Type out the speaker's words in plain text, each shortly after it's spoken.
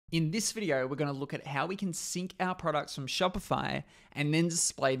In this video, we're going to look at how we can sync our products from Shopify and then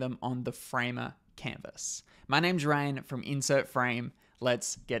display them on the Framer canvas. My name's Ryan from Insert Frame.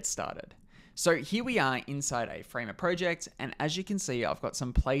 Let's get started. So here we are inside a Framer project, and as you can see, I've got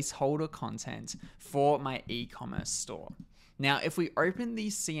some placeholder content for my e-commerce store. Now, if we open the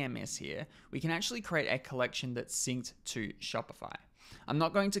CMS here, we can actually create a collection that's synced to Shopify. I'm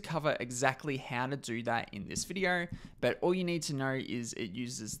not going to cover exactly how to do that in this video, but all you need to know is it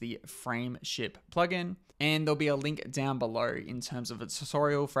uses the Frameship plugin, and there'll be a link down below in terms of a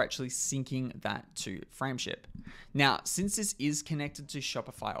tutorial for actually syncing that to Frameship. Now, since this is connected to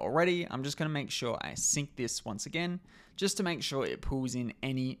Shopify already, I'm just going to make sure I sync this once again, just to make sure it pulls in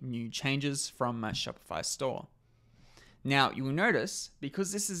any new changes from my Shopify store. Now, you will notice,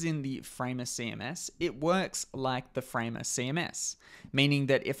 because this is in the Framer CMS, it works like the Framer CMS, meaning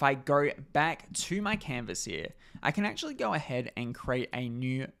that if I go back to my canvas here, I can actually go ahead and create a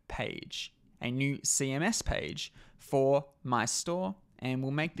new page, a new CMS page for my store, and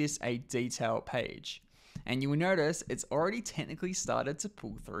we'll make this a detail page. And you will notice it's already technically started to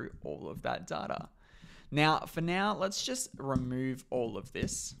pull through all of that data. Now, for now, let's just remove all of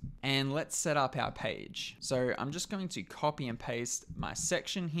this and let's set up our page. So I'm just going to copy and paste my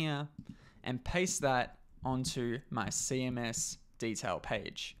section here and paste that onto my CMS detail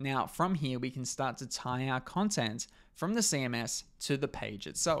page. Now, from here, we can start to tie our content from the CMS to the page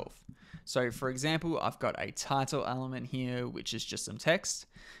itself. So for example, I've got a title element here, which is just some text.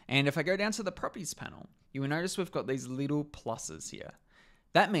 And if I go down to the properties panel, you will notice we've got these little pluses here.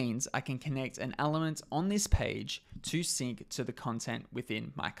 That means I can connect an element on this page to sync to the content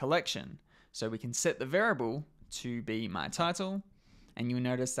within my collection. So we can set the variable to be my title, and you'll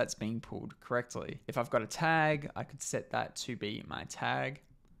notice that's being pulled correctly. If I've got a tag, I could set that to be my tag.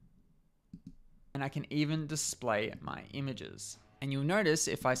 And I can even display my images. And you'll notice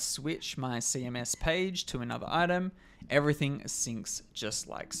if I switch my CMS page to another item, everything syncs just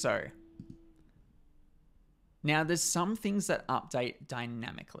like so. Now, there's some things that update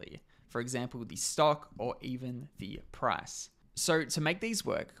dynamically, for example, the stock or even the price. So to make these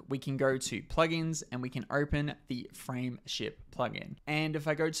work, we can go to plugins and we can open the Frameship plugin. And if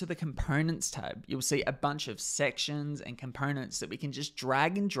I go to the components tab, you'll see a bunch of sections and components that we can just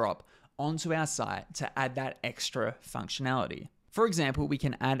drag and drop onto our site to add that extra functionality. For example, we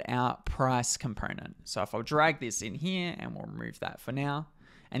can add our price component. So if I'll drag this in here, and we'll remove that for now.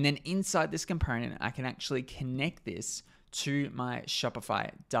 And then inside this component, I can actually connect this to my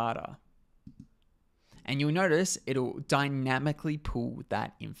Shopify data. And you'll notice it'll dynamically pull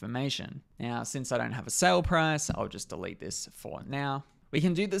that information. Now, since I don't have a sale price, I'll just delete this for now. We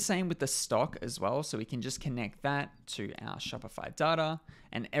can do the same with the stock as well. So we can just connect that to our Shopify data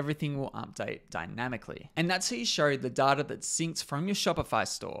and everything will update dynamically. And that's how you show the data that's synced from your Shopify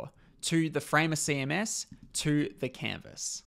store to the Framer CMS to the canvas.